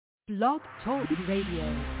Blog Talk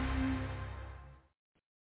Radio.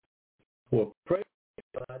 Well, praise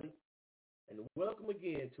everybody, and welcome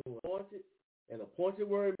again to Anointed and Appointed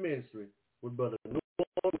Word Ministry with Brother Norman.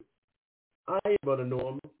 I am Brother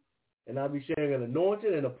Norman, and I'll be sharing an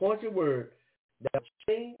anointed and appointed word that will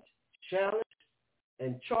change, challenge,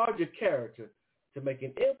 and charge your character to make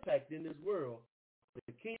an impact in this world for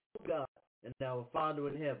the kingdom of God and our Father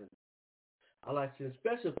in heaven. I'd like to send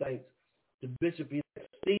special thanks to Bishop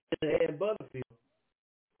Stephen and Ann Butterfield,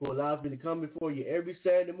 who allows me to come before you every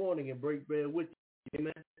Saturday morning and break bread with you.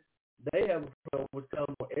 Amen. They have a program which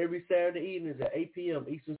comes on every Saturday evenings at 8 p.m.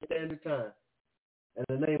 Eastern Standard Time. And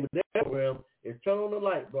the name of their program is Turn on the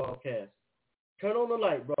Light Broadcast. Turn on the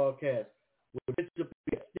Light Broadcast with Bishop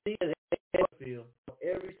Stephen and Ann Butterfield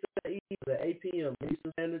every Saturday evening at 8 p.m.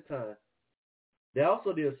 Eastern Standard Time. They're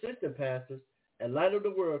also the assistant pastors at Light of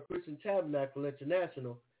the World Christian Tabernacle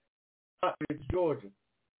International, Woodard, Georgia,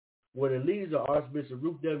 where the leaders are Archbishop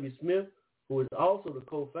Ruth W. Smith, who is also the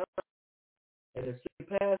co-founder, and the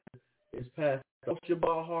senior pastor is Pastor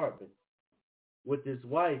Oshabar Hartman, with his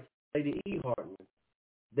wife, Lady E. Hartman.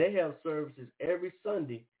 They have services every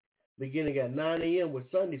Sunday, beginning at 9 a.m. with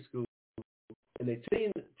Sunday school, and at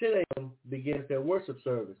 10 a.m. begins their worship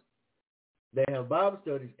service. They have Bible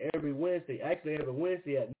studies every Wednesday, at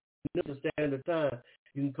noon Standard Time.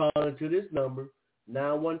 You can call into this number,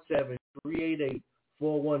 917-388-4161,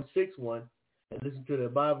 and listen to their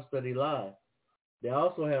Bible study live. They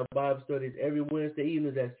also have Bible studies every Wednesday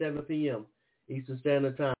evenings at 7 p.m. Eastern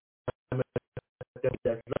Standard Time.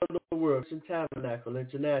 That's Love of the World Christian Tabernacle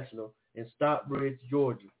International in Stockbridge,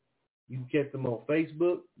 Georgia. You can catch them on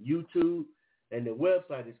Facebook, YouTube, and their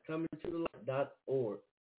website is comingtothelight.org.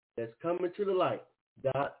 That's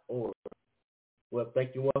comingtothelight.org. Well,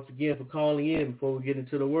 thank you once again for calling in. Before we get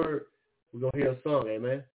into the word, we're going to hear a song,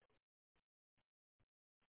 amen.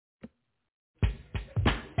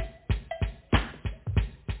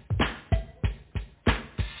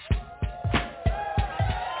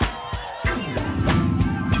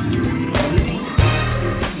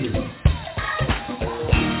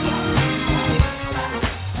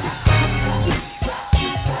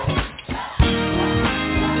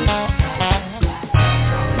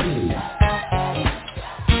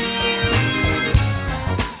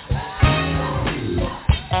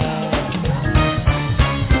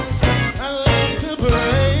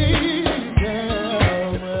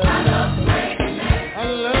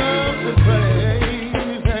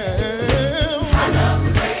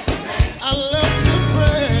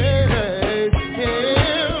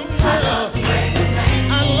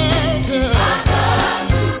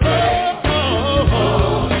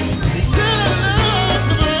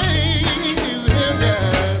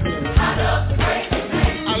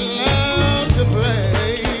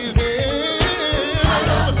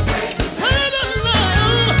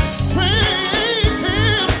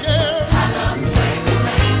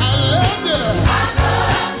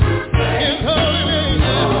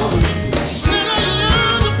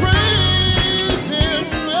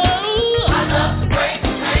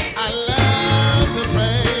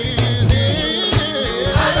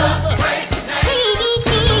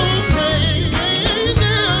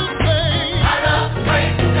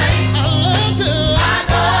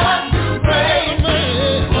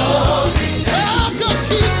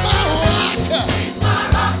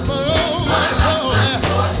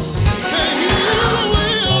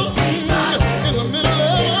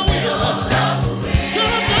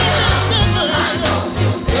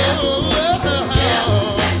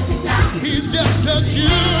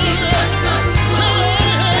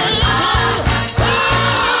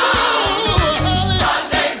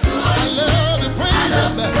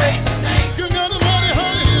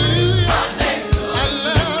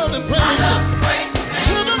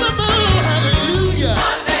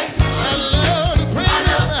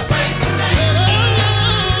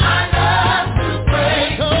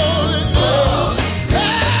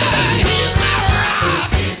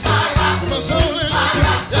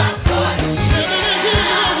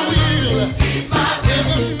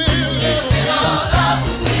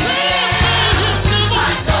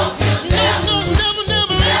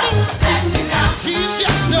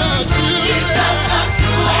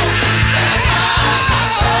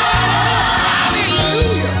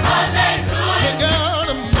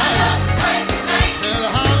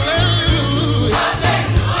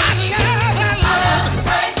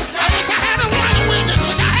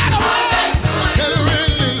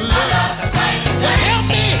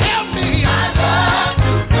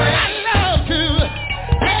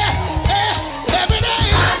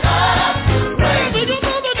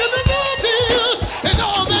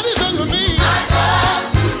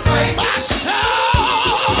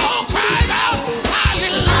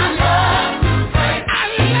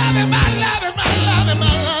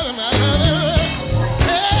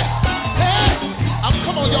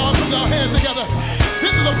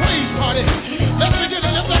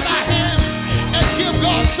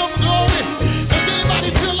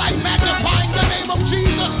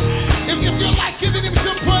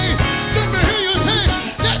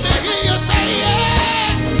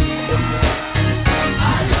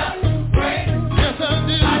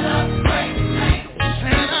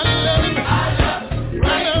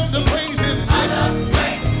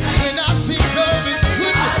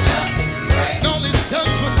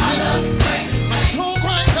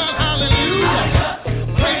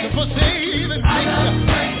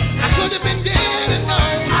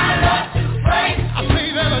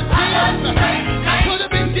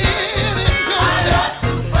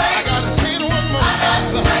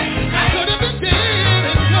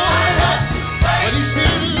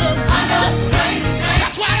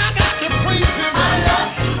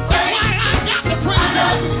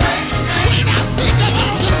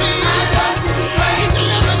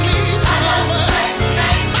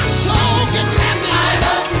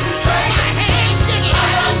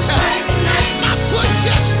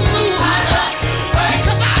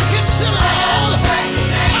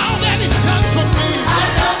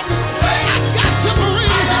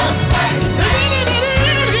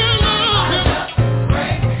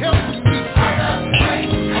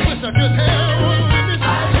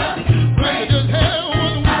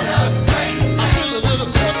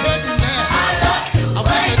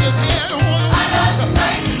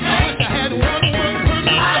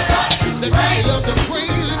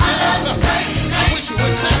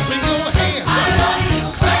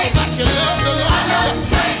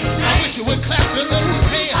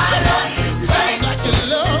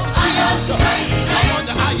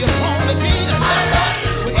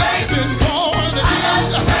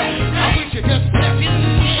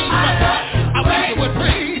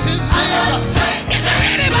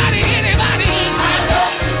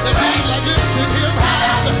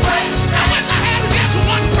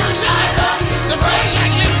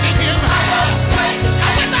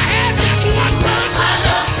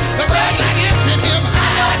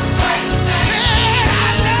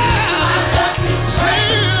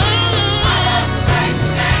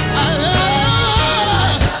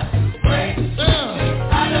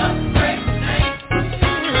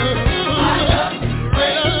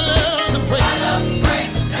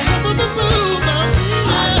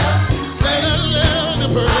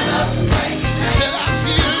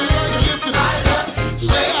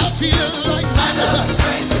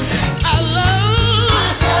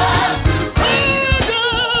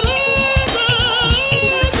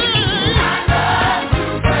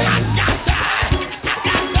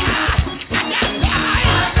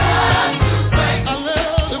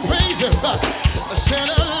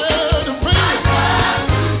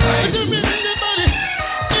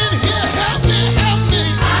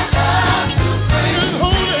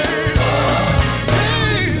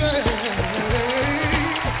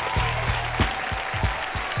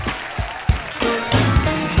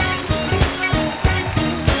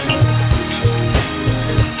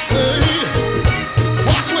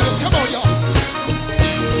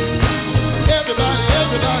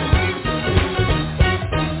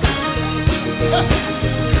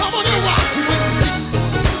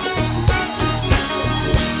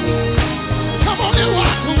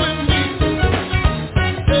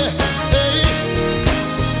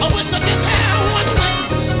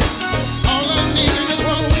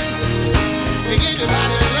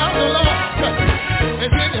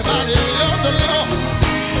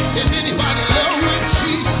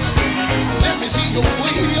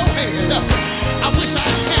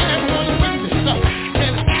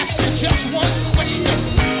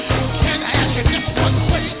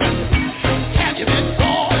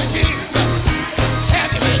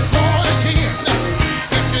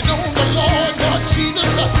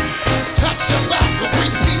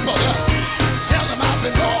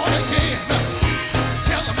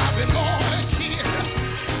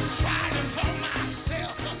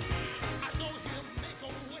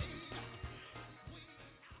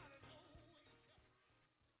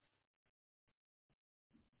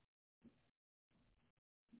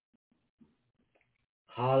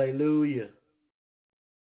 Hallelujah.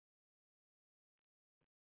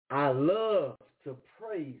 I love to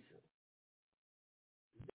praise him.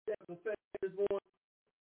 That confession this morning,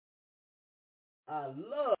 I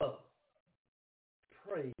love to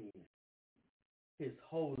praise his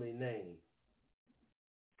holy name.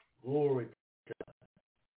 Glory to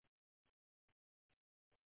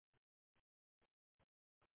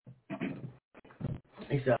God.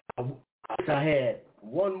 He said, I wish I had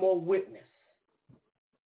one more witness.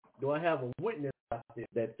 Do I have a witness out there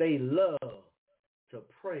that they love to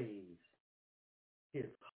praise his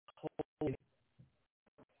holy name?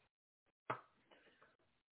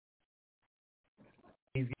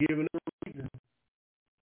 He's giving us a reason.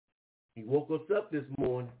 He woke us up this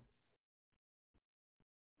morning,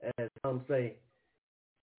 as some say,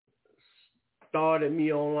 started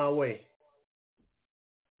me on my way.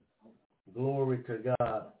 Glory to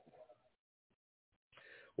God.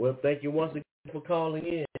 Well, thank you once again for calling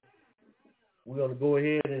in. We're going to go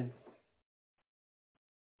ahead and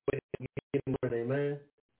get in word, amen.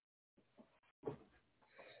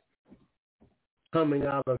 Coming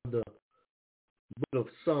out of the book of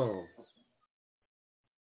Psalms,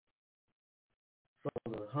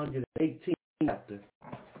 Psalm 118 chapter,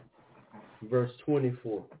 verse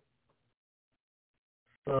 24.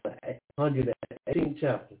 Psalm 118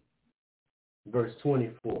 chapter, verse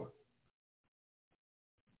 24.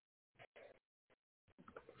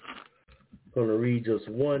 I'm going to read just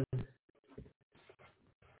one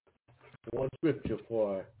scripture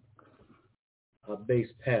for our base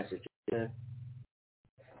passage. Okay?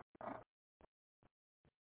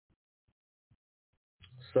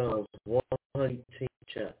 Psalms 118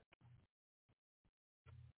 chapter.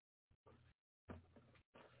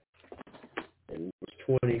 And verse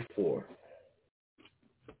 24.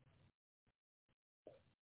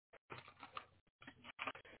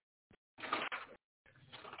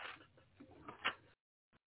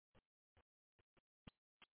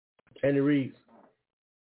 And it reads,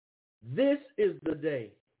 "This is the day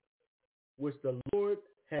which the Lord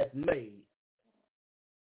hath made.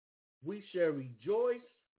 We shall rejoice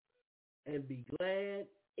and be glad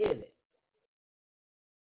in it."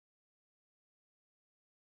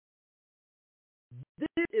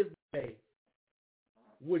 This is the day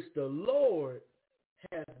which the Lord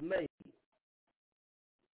hath made.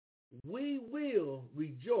 We will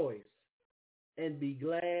rejoice and be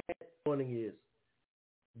glad. Morning is,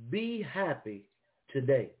 be happy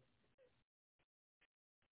today.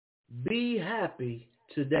 Be happy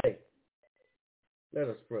today. Let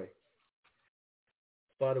us pray.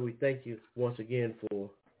 Father, we thank you once again for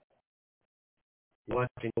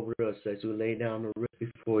watching over us as we lay down the rest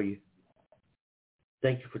before you.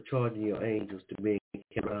 Thank you for charging your angels to be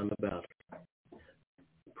around about us,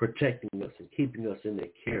 protecting us and keeping us in their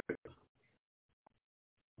care,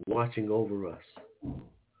 watching over us,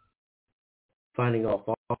 fighting off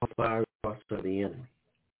all fiery darts of the enemy.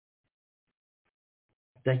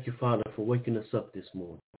 Thank you, Father, for waking us up this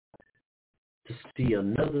morning to see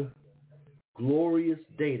another glorious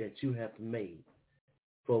day that you have made,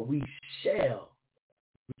 for we shall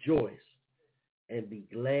rejoice and be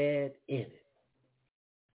glad in it.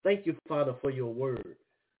 Thank you, Father, for your word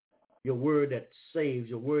that saves,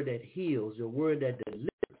 your word that heals, your word that delivers,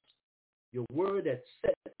 your word that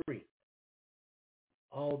sets free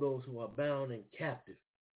all those who are bound and captive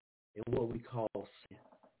in what we call sin.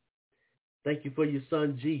 Thank you for your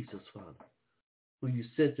son, Jesus, Father, who you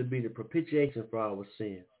sent to be the propitiation for our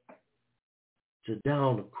sins, to die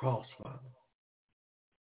on the cross, Father.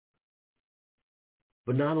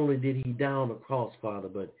 But not only did he die on the cross, Father,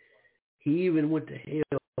 but he even went to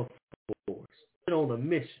hell for us, went on a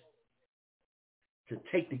mission to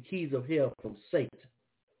take the keys of hell from Satan.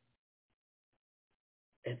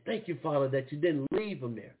 And thank you, Father, that you didn't leave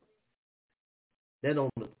him there. That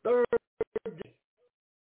on the third day,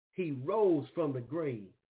 he rose from the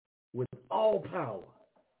grave with all power.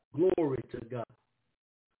 Glory to God.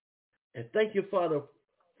 And thank you, Father,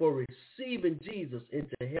 for receiving Jesus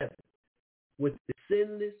into heaven with the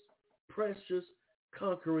sinless, precious,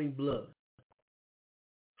 conquering blood.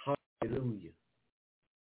 Hallelujah.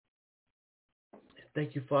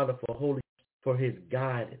 Thank you, Father, for his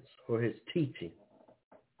guidance, for his teaching,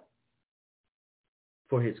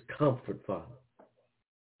 for his comfort, Father.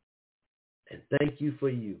 And thank you for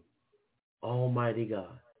you, Almighty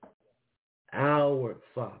God, our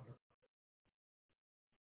Father.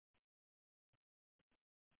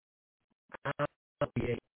 Our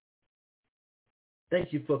Creator.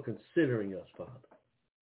 Thank you for considering us, Father,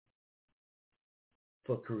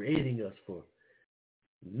 for creating us, for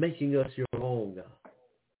making us your own, God,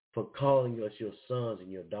 for calling us your sons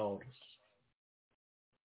and your daughters.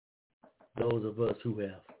 Those of us who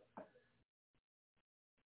have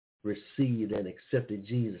received and accepted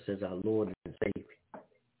Jesus as our Lord and Savior.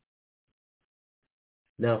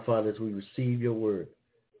 Now, Father, as we receive your word,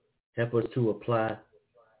 help us to apply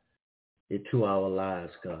it to our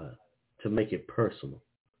lives, God, to make it personal.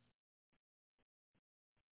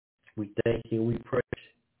 We thank you and we praise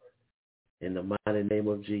you in the mighty name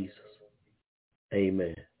of Jesus.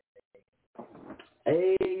 Amen.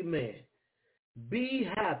 Amen. Be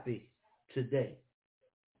happy today.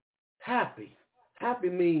 Happy. Happy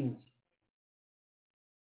means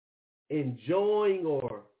enjoying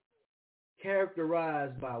or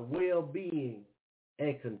characterized by well-being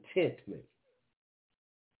and contentment.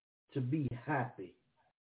 To be happy.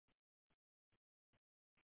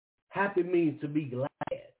 Happy means to be glad,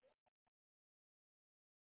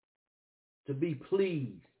 to be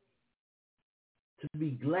pleased, to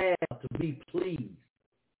be glad, to be pleased.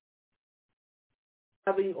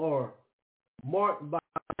 Having or marked by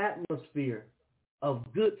an atmosphere of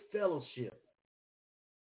good fellowship.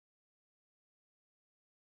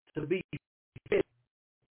 To be fit.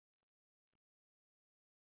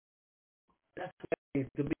 That's what it means,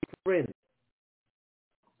 to be friendly.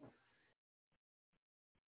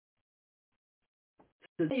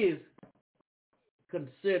 Today is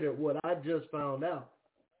considered what I just found out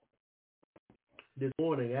this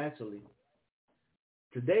morning, actually.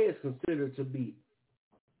 Today is considered to be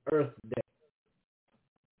Earth Day.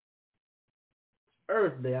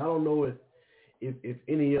 Earth Day. I don't know if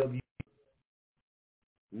any of you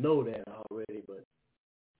know that already, but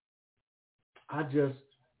I just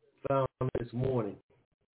found this morning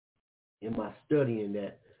in my studying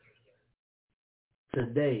that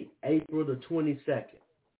today, April the 22nd,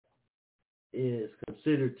 is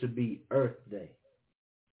considered to be Earth Day.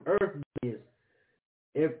 Earth Day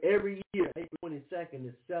is every year, April 22nd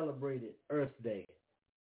is celebrated Earth Day.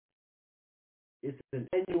 It's an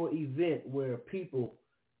annual event where people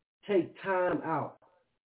take time out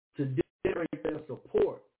to demonstrate their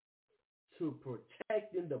support to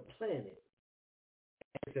protecting the planet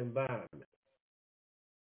and its environment.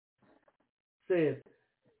 Says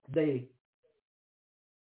they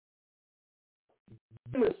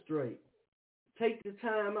take the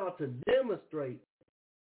time out to demonstrate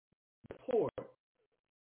support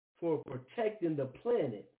for protecting the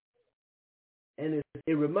planet. And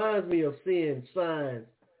it reminds me of seeing signs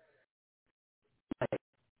like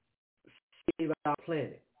Save Our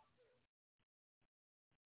Planet.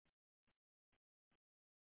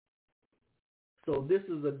 So this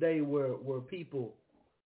is a day where people,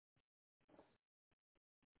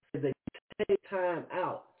 they take time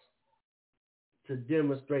out to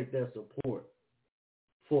demonstrate their support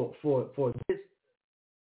for this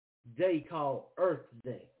day called Earth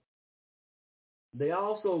Day. They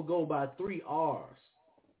also go by 3 R's,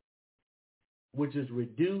 which is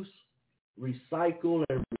reduce, recycle,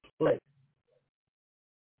 and replace.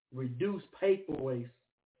 Reduce paper waste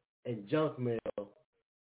and junk mail.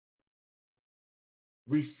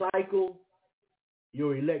 Recycle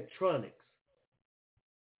your electronics.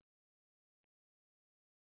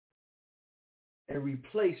 And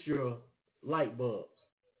replace your light bulbs.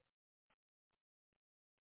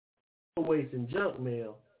 Paper waste and junk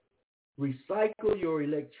mail. Recycle your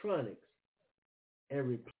electronics and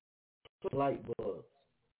replace light bulbs.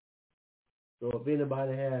 So if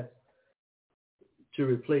anybody has to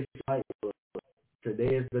replace light bulbs,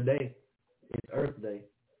 today is the day. It's Earth Day.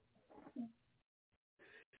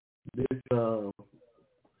 This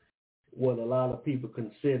what a lot of people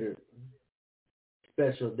consider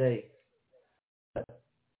special day.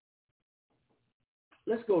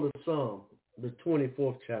 Let's go to Psalm, the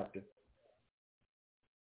 24th chapter.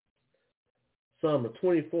 Psalm, the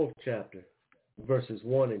 24th chapter, verses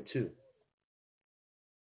 1 and 2.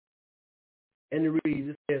 And it reads,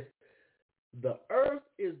 it says, the earth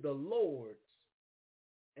is the Lord's,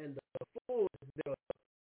 and the fullness thereof,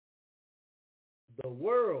 the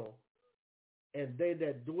world, and they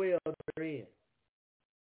that dwell therein.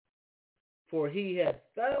 For he hath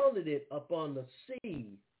founded it upon the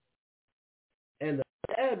sea, and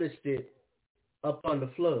established it upon the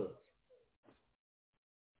floods.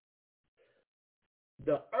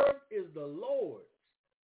 The earth is the Lord's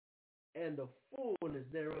and the fullness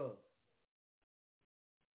thereof.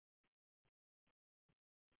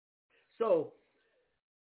 So,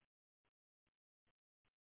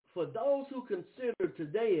 for those who consider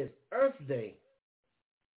today as Earth Day,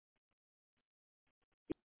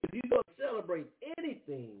 if you're going to celebrate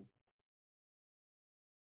anything,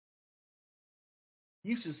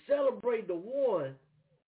 you should celebrate the one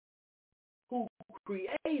who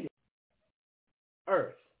created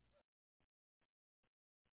Earth.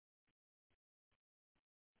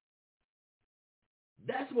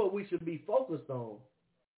 That's what we should be focused on.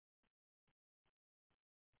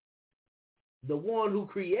 The one who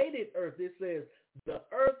created Earth, it says, the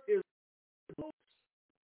earth is loose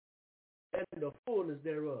and the fullness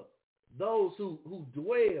thereof. Those who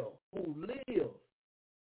dwell, who live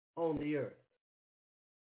on the earth.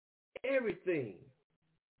 Everything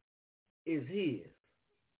is his.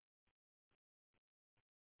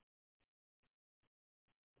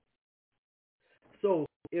 So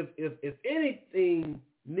if anything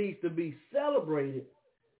needs to be celebrated,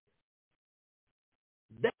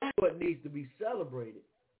 that's what needs to be celebrated.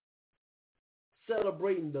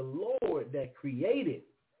 Celebrating the Lord that created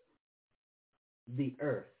the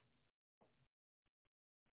earth.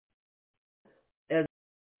 As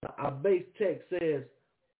our base text says,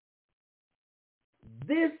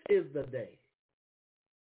 this is the day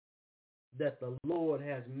that the Lord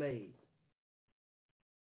has made.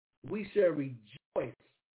 We shall rejoice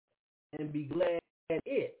and be glad in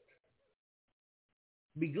it.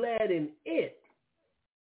 Be glad in it.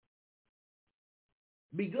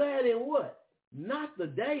 Be glad in what? Not the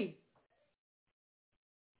day,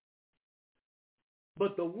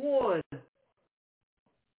 but the one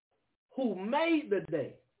who made the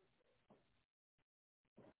day.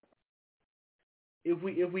 If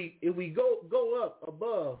we go up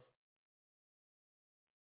above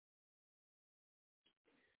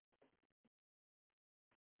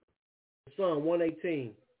Psalm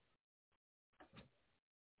 118.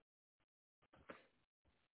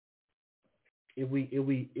 If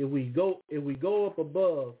we go up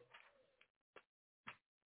above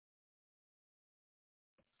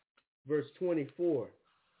verse 24,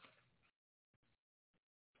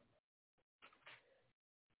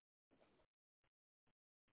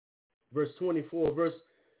 verse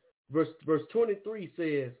 23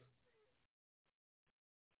 says,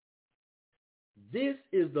 this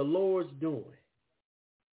is the Lord's doing.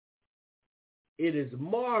 It is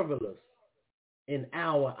marvelous in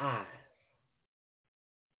our eyes.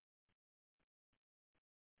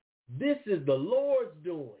 This is the Lord's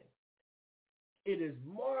doing. It is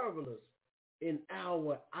marvelous in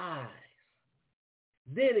our eyes.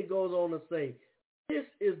 Then it goes on to say, this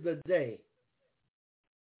is the day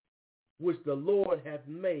which the Lord hath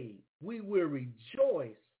made. We will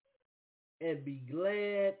rejoice and be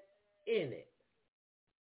glad in it.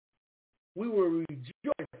 We will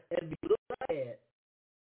rejoice and be glad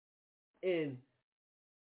in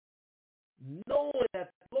knowing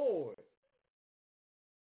that the Lord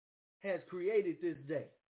has created this day.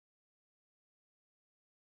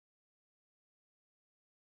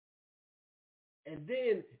 And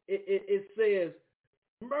then it says,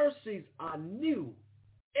 mercies are new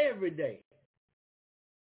every day.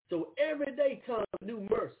 So every day comes new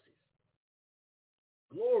mercies.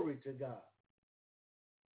 Glory to God.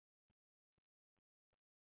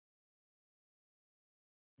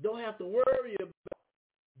 Don't have to worry about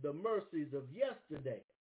the mercies of yesterday.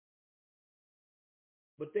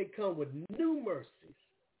 But they come with new mercies.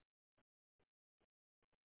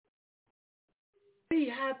 Be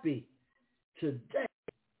happy today.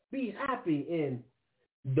 Be happy in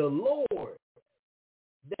the Lord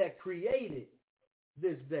that created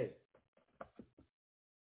this day.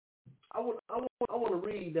 I want to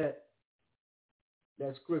read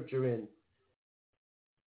that scripture in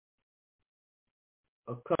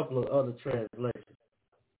a couple of other translations.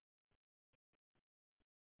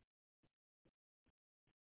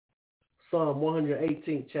 Psalm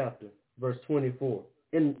 118th chapter, verse 24.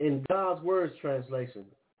 In God's Word translation,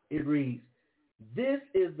 it reads, this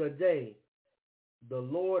is the day the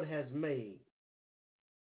Lord has made.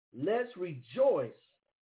 Let's rejoice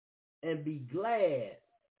and be glad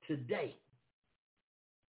today.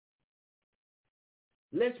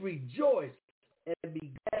 Let's rejoice and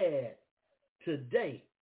be glad today.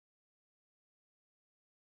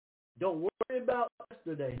 Don't worry about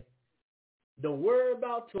yesterday. Don't worry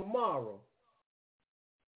about tomorrow.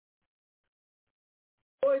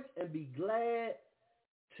 Rejoice and be glad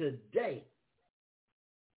today.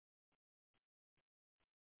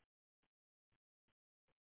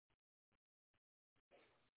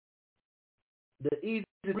 the easy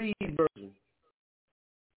to read version.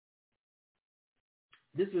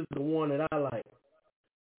 This is the one that I like.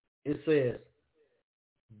 It says,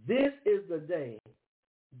 "This is the day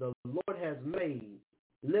the Lord has made.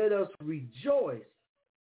 Let us rejoice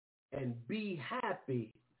and be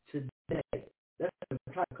happy today." That's where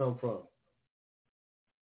the title come from.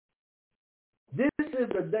 This is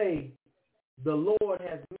the day the Lord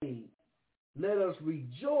has made. Let us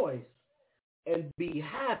rejoice and be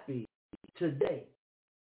happy today.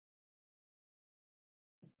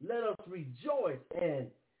 Let us rejoice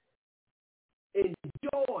and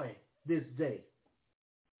enjoy this day.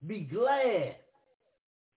 Be glad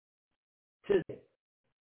today.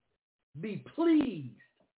 Be pleased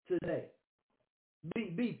today.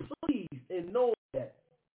 Be pleased and know that.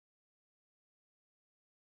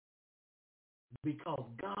 Because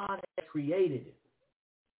God has created it.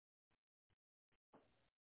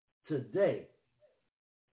 Today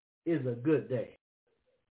is a good day.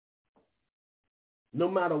 No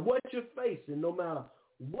matter what you're facing, no matter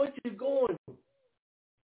what you're going through,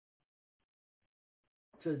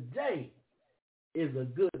 today is a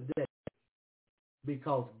good day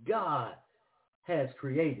because God has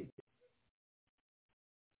created it.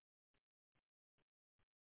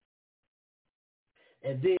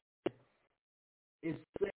 And then it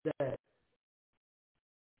said that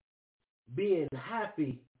being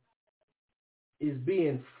happy is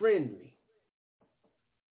being friendly.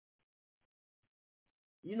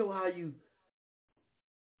 You know how you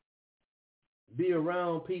be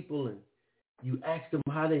around people and you ask them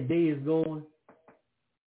how their day is going?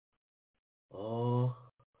 Oh,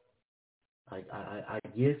 I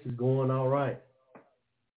guess it's going all right.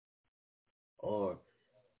 Or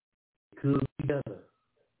it could be better.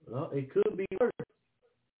 Well, it could be worse.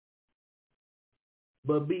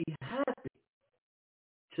 But be happy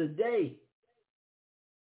today.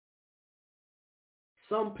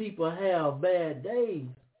 Some people have bad days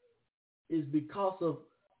is because of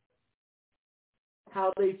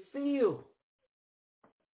how they feel.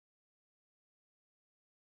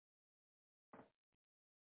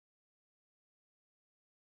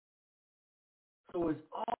 So it's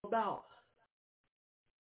all about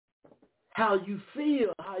how you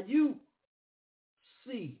feel, how you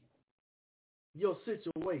see your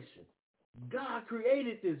situation. God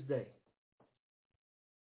created this day.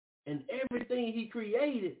 And everything he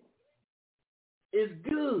created is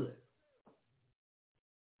good.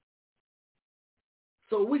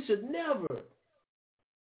 So we should never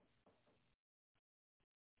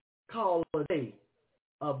call a day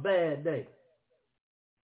a bad day.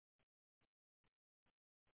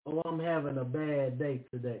 Oh, I'm having a bad day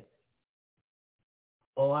today.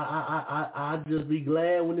 Oh, I'll just be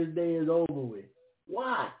glad when this day is over with.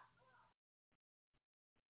 Why?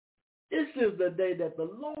 This is the day that the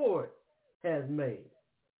Lord has made.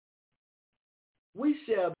 We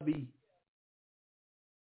shall be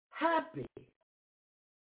happy.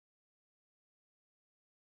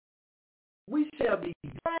 We shall be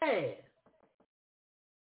glad.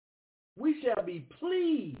 We shall be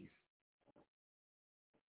pleased.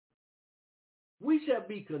 We shall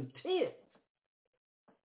be content.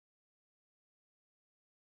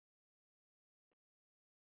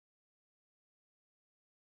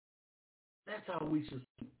 That's how we should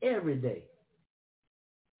see every day.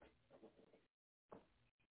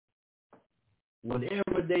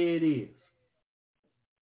 Whatever day it is,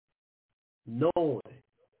 knowing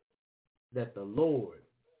that the Lord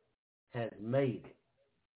has made it.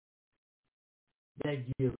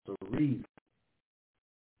 That gives a reason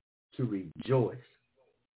to rejoice.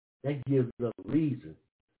 That gives us a reason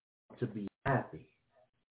to be happy.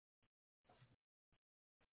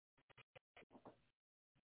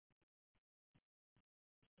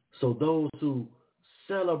 So those who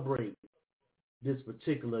celebrate this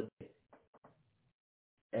particular day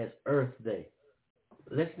as Earth Day,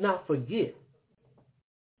 let's not forget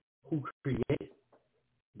who created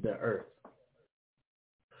the earth.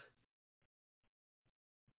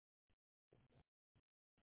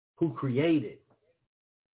 Who created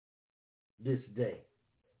this day.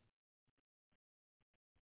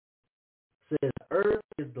 Says, earth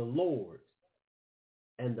is the Lord's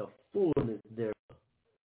and the fullness thereof.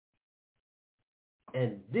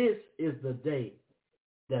 And this is the day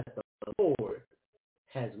that the Lord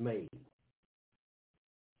has made.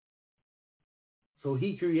 So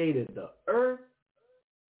he created the earth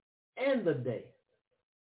and the day.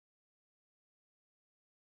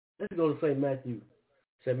 Let's go to St. Matthew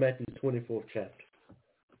 24th chapter.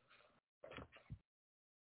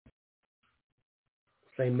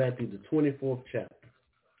 St. Matthew, the 24th chapter.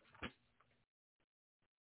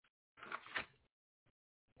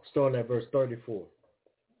 starting at verse 34.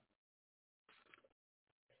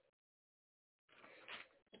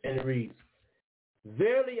 And it reads,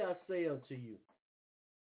 Verily I say unto you,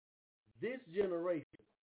 this generation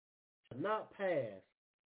shall not pass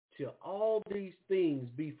till all these things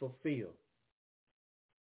be fulfilled.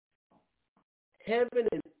 Heaven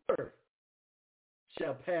and earth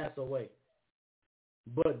shall pass away,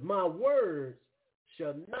 but my words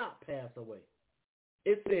shall not pass away.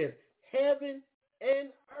 It says heaven and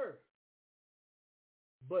earth,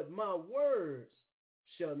 but my words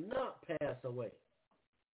shall not pass away.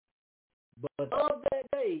 But of that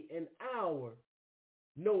day and hour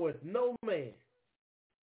knoweth no man,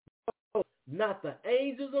 not the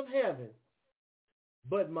angels of heaven,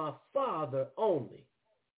 but my Father only.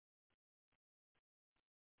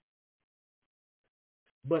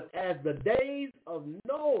 But as the days of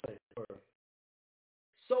Noah were,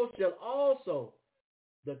 so shall also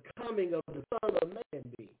the coming of the Son of Man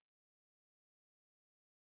be.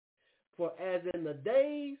 For as in the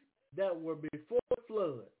days that were before the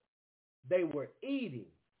flood, they were eating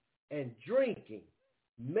and drinking,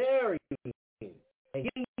 marrying and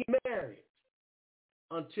getting married,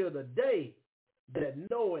 until the day that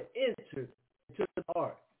Noah entered into the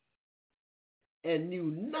ark, and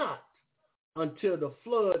knew not until the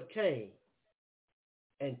flood came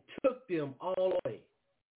and took them all away.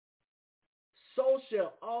 So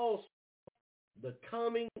shall also the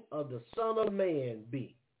coming of the Son of Man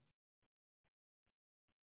be.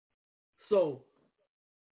 So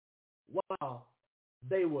while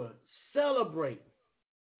they were celebrating,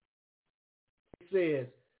 it says,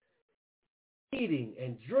 eating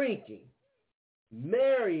and drinking,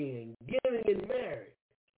 marrying, getting in marriage,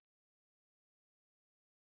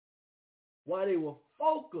 while they were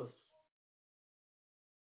focused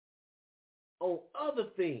on other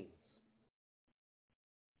things,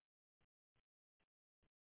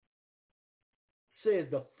 says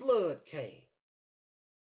the flood came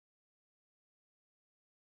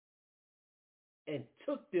and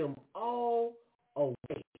took them all away.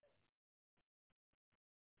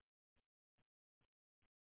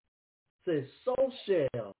 Says, so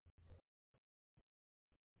shall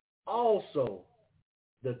also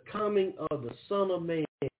the coming of the Son of Man,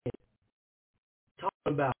 talking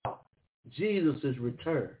about Jesus'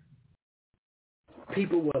 return.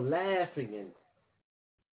 People were laughing and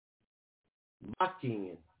mocking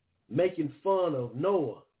and making fun of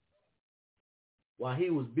Noah while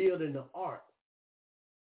he was building the ark,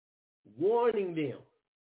 warning them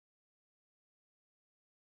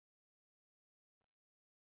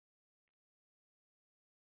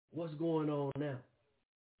what's going on now.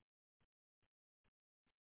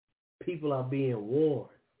 People are being warned.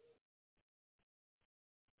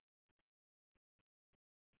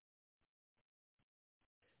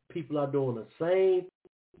 People are doing the same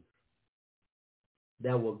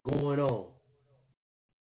that were going on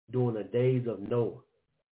during the days of Noah.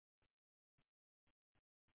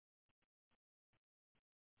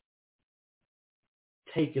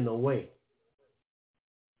 Taken away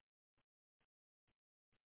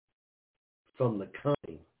from the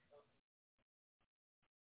coming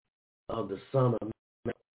of the Son of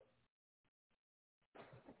Man,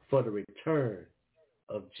 for the return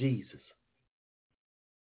of Jesus.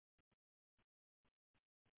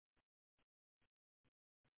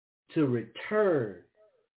 To return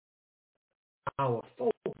our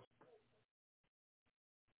focus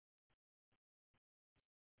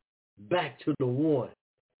back to the one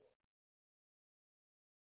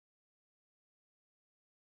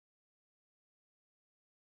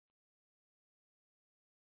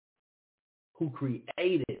who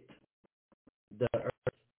created the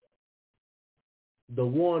earth, the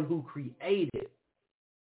one who created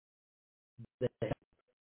the heaven,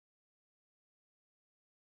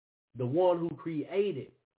 the one who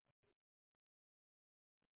created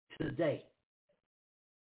today.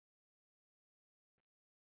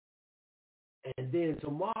 And then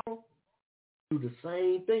tomorrow, do the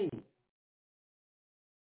same thing.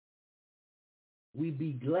 We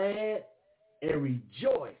be glad and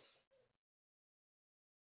rejoice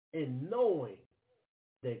in knowing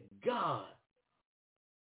that God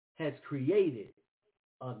has created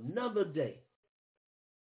another day,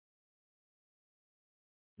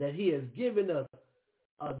 that he has given us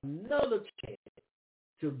another chance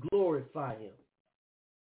to glorify him,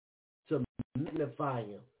 to magnify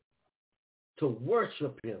him, to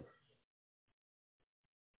worship him.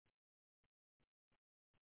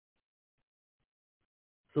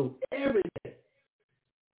 So every day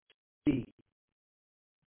be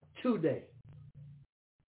today.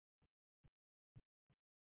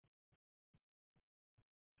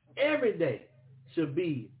 Every day should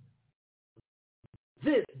be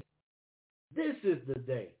This is the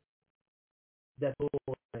day that the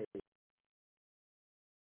Lord made.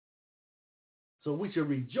 So we should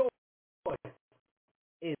rejoice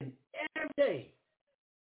in every day,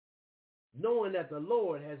 knowing that the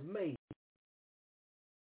Lord has made,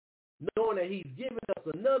 knowing that he's given us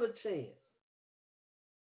another chance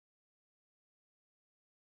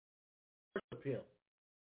to worship him,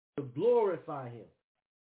 to glorify him,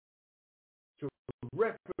 to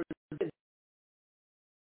represent.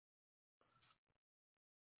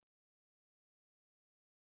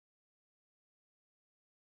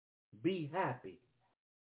 Be happy.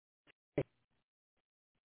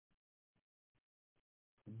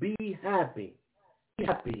 Be happy. Be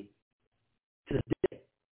happy today.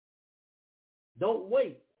 Don't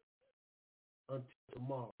wait until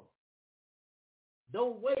tomorrow.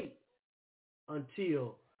 Don't wait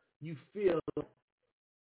until you feel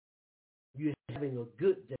you're having a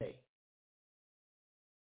good day.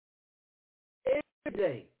 Every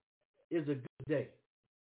day is a good day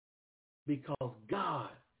because God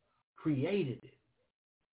created it.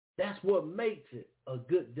 That's what makes it a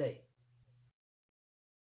good day.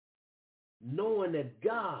 Knowing that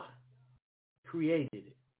God created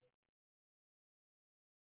it.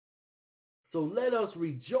 So let us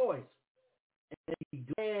rejoice and be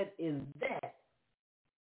glad in that.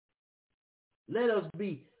 Let us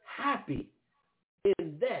be happy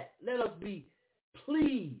in that. Let us be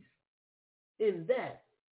pleased in that.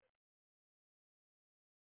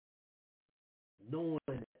 Knowing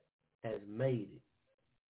it has made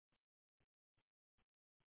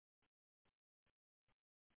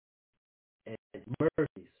it. And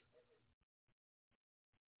mercies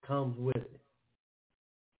comes with it.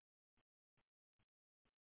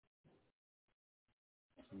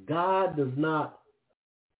 God does not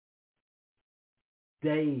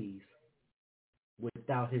days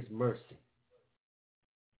without his mercy.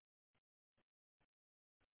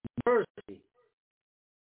 Mercy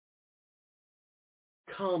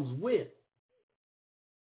comes with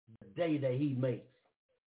the day that he makes.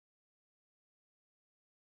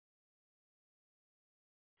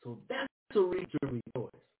 So that's a reason to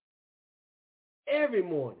rejoice. Every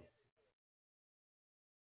morning.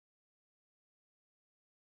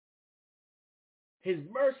 His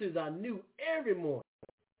mercies are new every morning.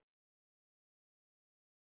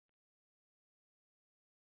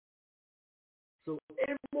 So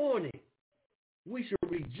every morning we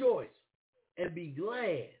should rejoice and be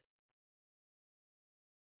glad.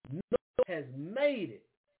 No one has made it.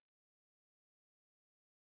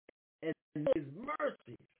 And his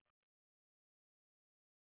mercies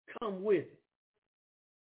come with it.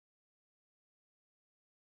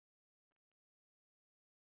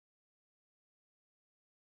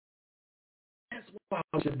 That's why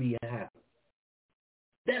we should be happy.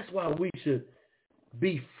 That's why we should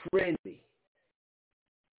be friendly.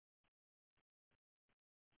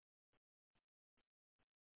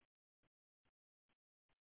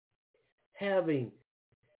 Having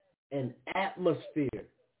an atmosphere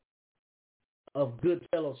of good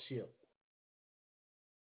fellowship.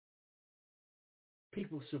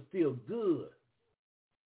 People should feel good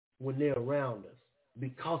when they're around us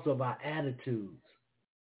because of our attitudes.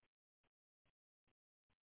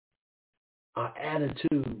 Our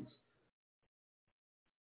attitudes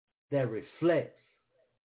that reflects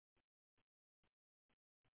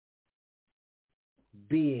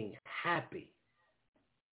being happy.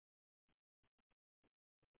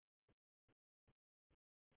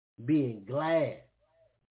 Being glad,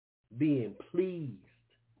 being pleased,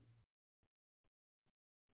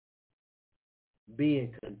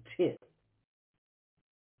 being content.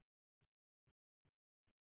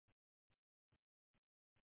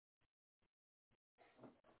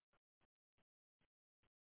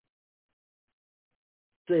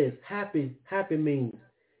 Says happy means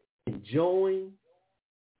enjoying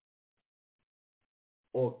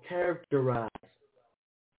or characterized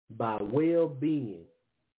by well-being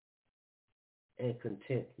and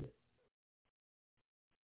contentment.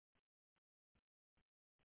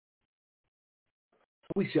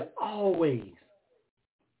 We should always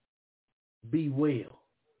be well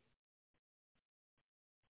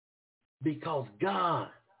because God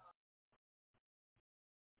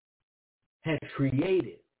has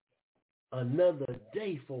created another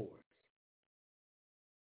day for us.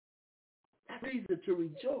 That's reason to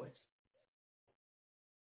rejoice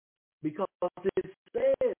because it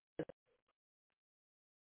says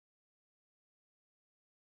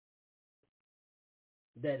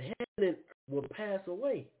that heaven and earth will pass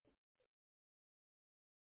away,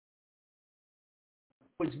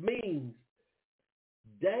 which means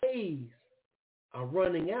days are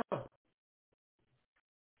running out.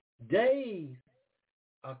 days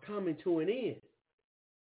are coming to an end.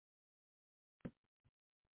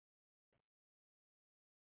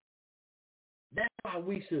 That's why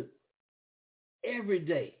we should every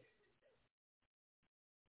day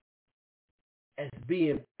as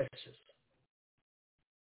being precious.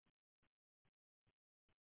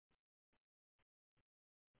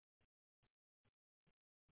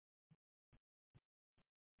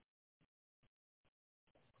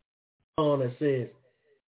 On that says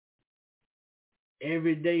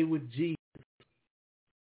every day with Jesus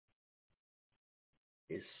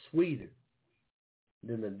is sweeter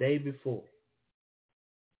than the day before.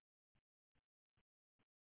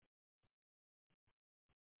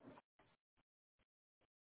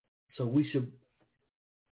 So we should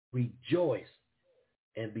rejoice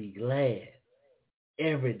and be glad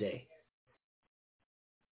every day.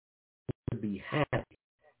 To be happy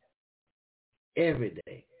every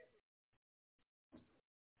day.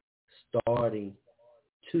 Starting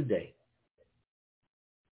today.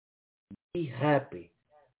 Be happy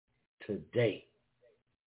today.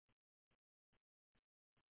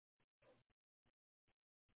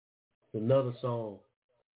 Another song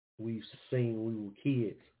we used to sing when we were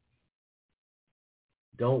kids.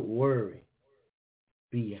 Don't worry,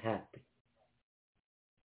 be happy.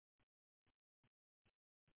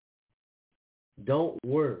 Don't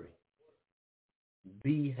worry,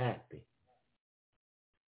 be happy.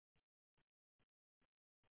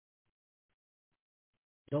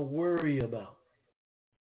 Don't worry about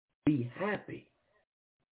it. Be happy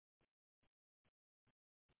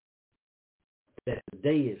that the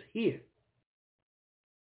day is here.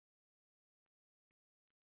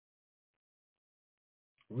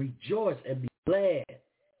 Rejoice and be glad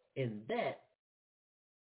in that.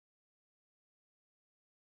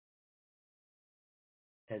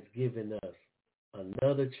 Has given us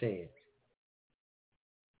another chance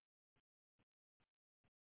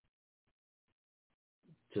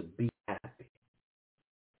to be happy.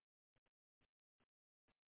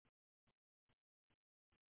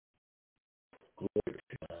 Glory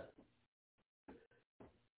to God.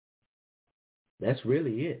 That's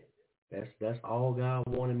really it. That's all God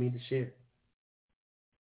wanted me to share.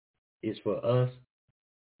 Is for us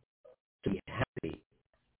to be happy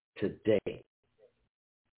today.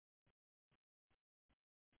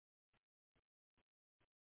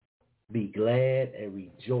 Be glad and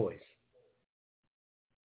rejoice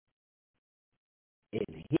in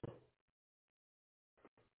Him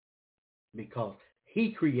because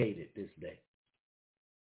He created this day.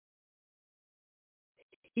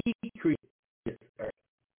 He created this earth.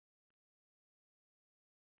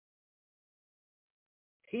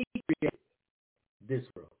 He created this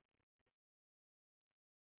world.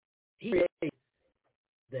 He created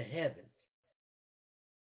the heavens.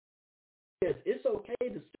 Yes, it's okay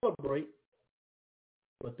to celebrate,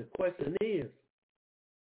 but the question is,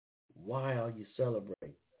 why are you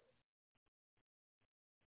celebrating?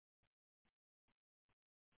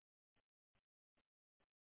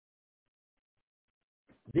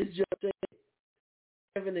 This just said,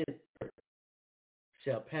 heaven and earth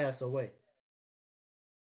shall pass away.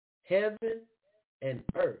 Heaven and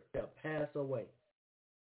earth shall pass away.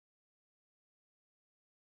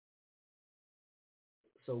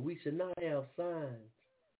 So we should not have signs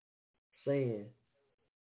saying,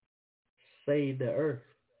 save the earth.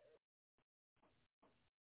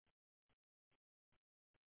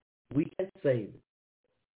 We can't save it.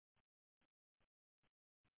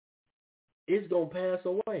 It's going to pass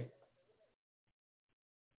away.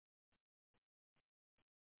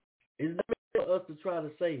 It's not meant for us to try to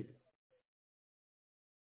save it.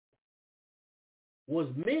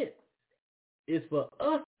 What's meant is for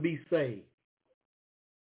us to be saved.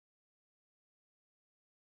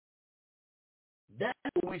 That's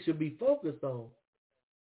what we should be focused on.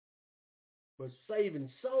 For saving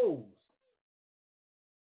souls.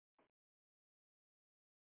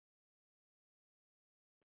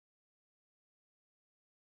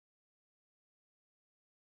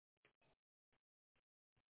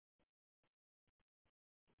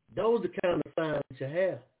 Those are the kind of signs you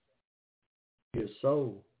have. Your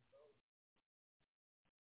soul.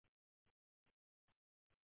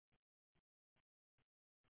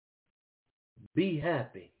 Be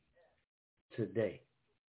happy today.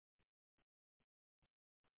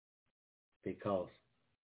 Because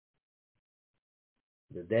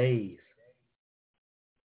the days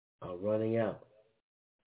are running out.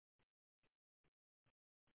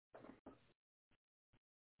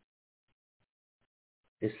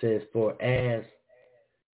 It says, for as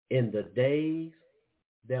in the days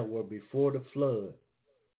that were before the flood,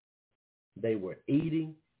 they were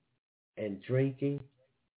eating and drinking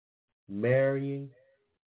marrying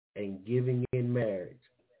and giving in marriage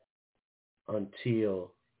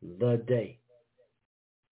until the day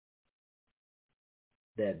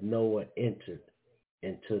that Noah entered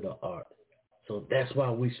into the ark. So that's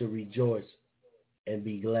why we should rejoice and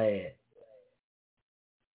be glad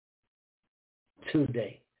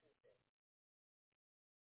today.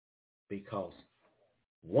 Because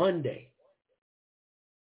one day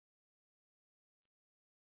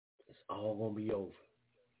it's all going to be over.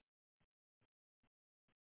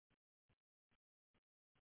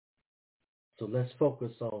 So let's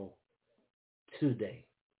focus on today.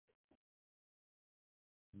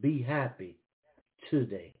 Be happy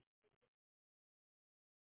today.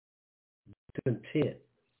 Be content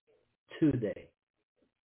today.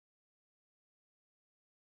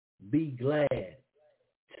 Be glad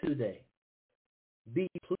today. Be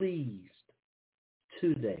pleased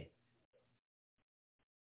today.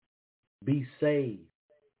 Be saved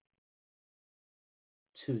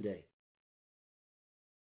today.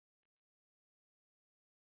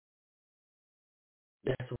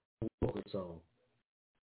 That's what we focus on.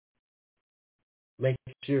 Make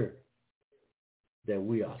sure that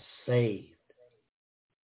we are saved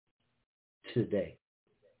today.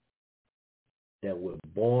 That we're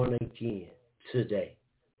born again today.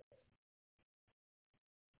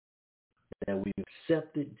 That we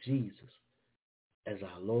accepted Jesus as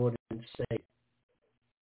our Lord and Savior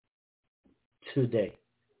today.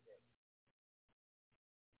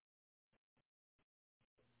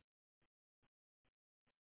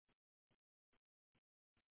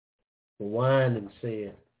 The wine and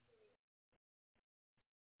said,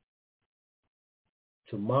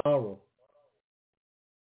 tomorrow,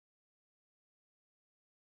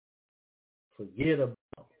 forget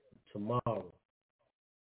about tomorrow.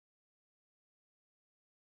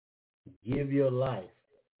 Give your life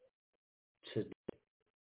today.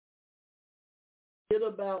 Forget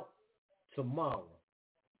about tomorrow.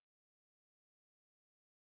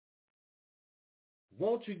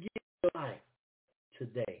 Won't you give your life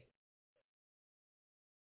today?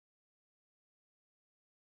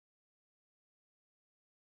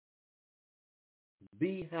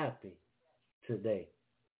 Be happy today.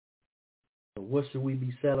 And what should we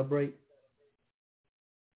be celebrating?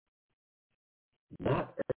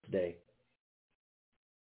 Not Earth Day,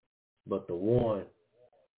 but the one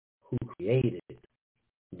who created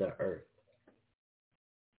the earth.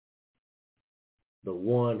 The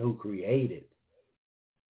one who created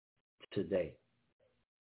today.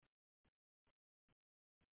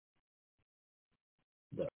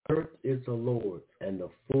 The earth is the Lord and the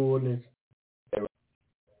fullness thereof.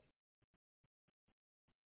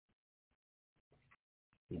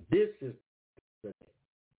 This is the day.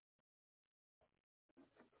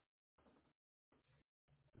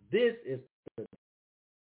 This is the day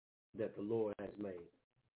that the Lord has made.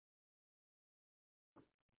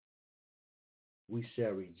 We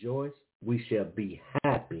shall rejoice. We shall be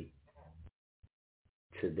happy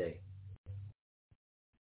today.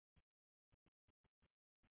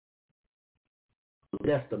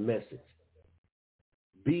 That's the message.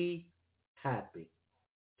 Be happy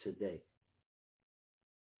today.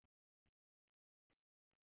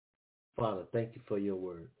 Father, thank you for your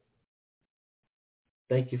word.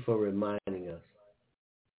 Thank you for reminding us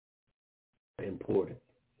important.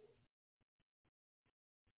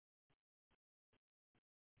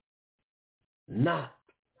 Not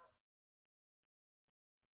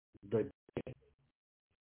the day,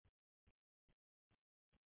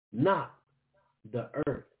 not the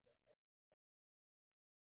earth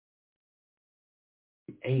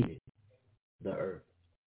created the earth.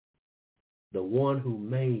 The one who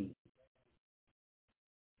made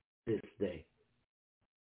this day.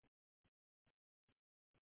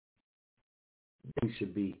 We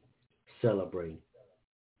should be celebrating.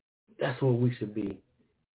 That's what we should be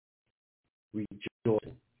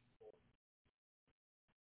rejoicing.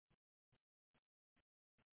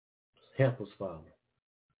 Help us, Father,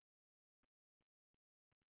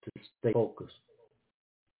 to stay focused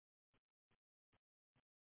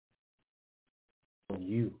on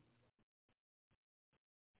you,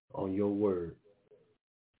 on your word,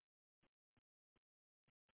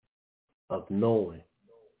 of knowing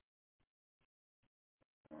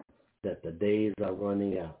that the days are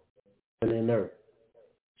running out, and in earth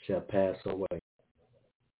shall pass away.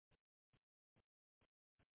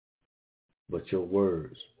 But your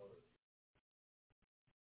words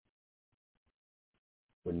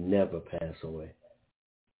will never pass away.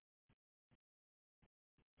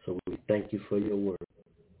 So we thank you for your word.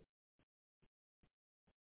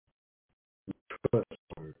 We trust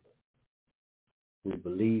your word. We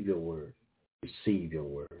believe your word. Receive your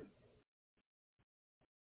word.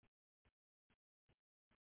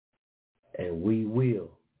 and we will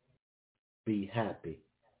be happy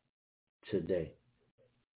today.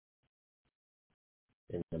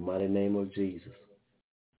 In the mighty name of Jesus,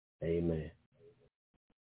 amen.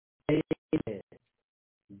 Amen.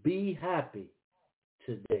 Be happy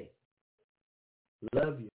today.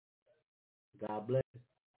 Love you. God bless you.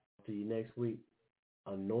 See you next week.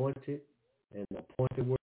 Anointed and Appointed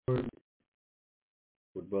Word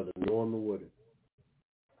with Brother Norman Woodard.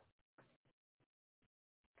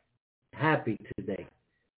 Happy today.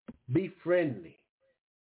 Be friendly.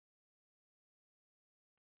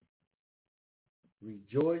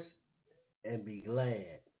 Rejoice and be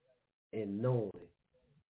glad in knowing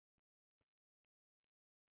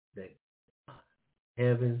that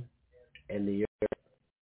heaven and the earth,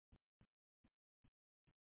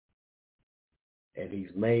 and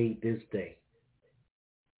he's made this day.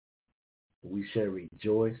 We shall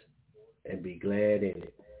rejoice and be glad in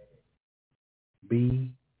it.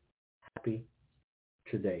 Be happy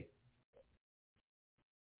today.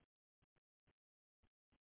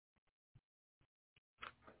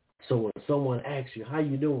 So when someone asks you, how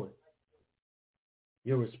you doing?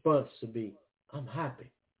 Your response should be, I'm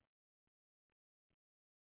happy.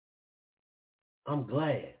 I'm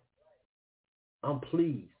glad. I'm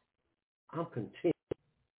pleased. I'm content.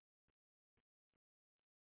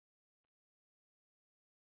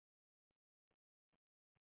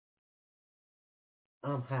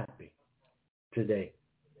 I'm happy today.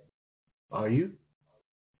 Are you?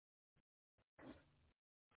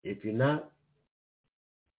 If you're not,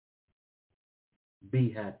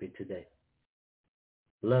 be happy today.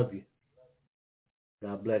 Love you.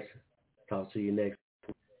 God bless you. Talk to you next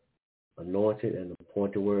week. Anointed and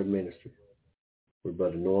Appointed Word Ministry with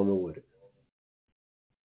Brother Norman Woodard.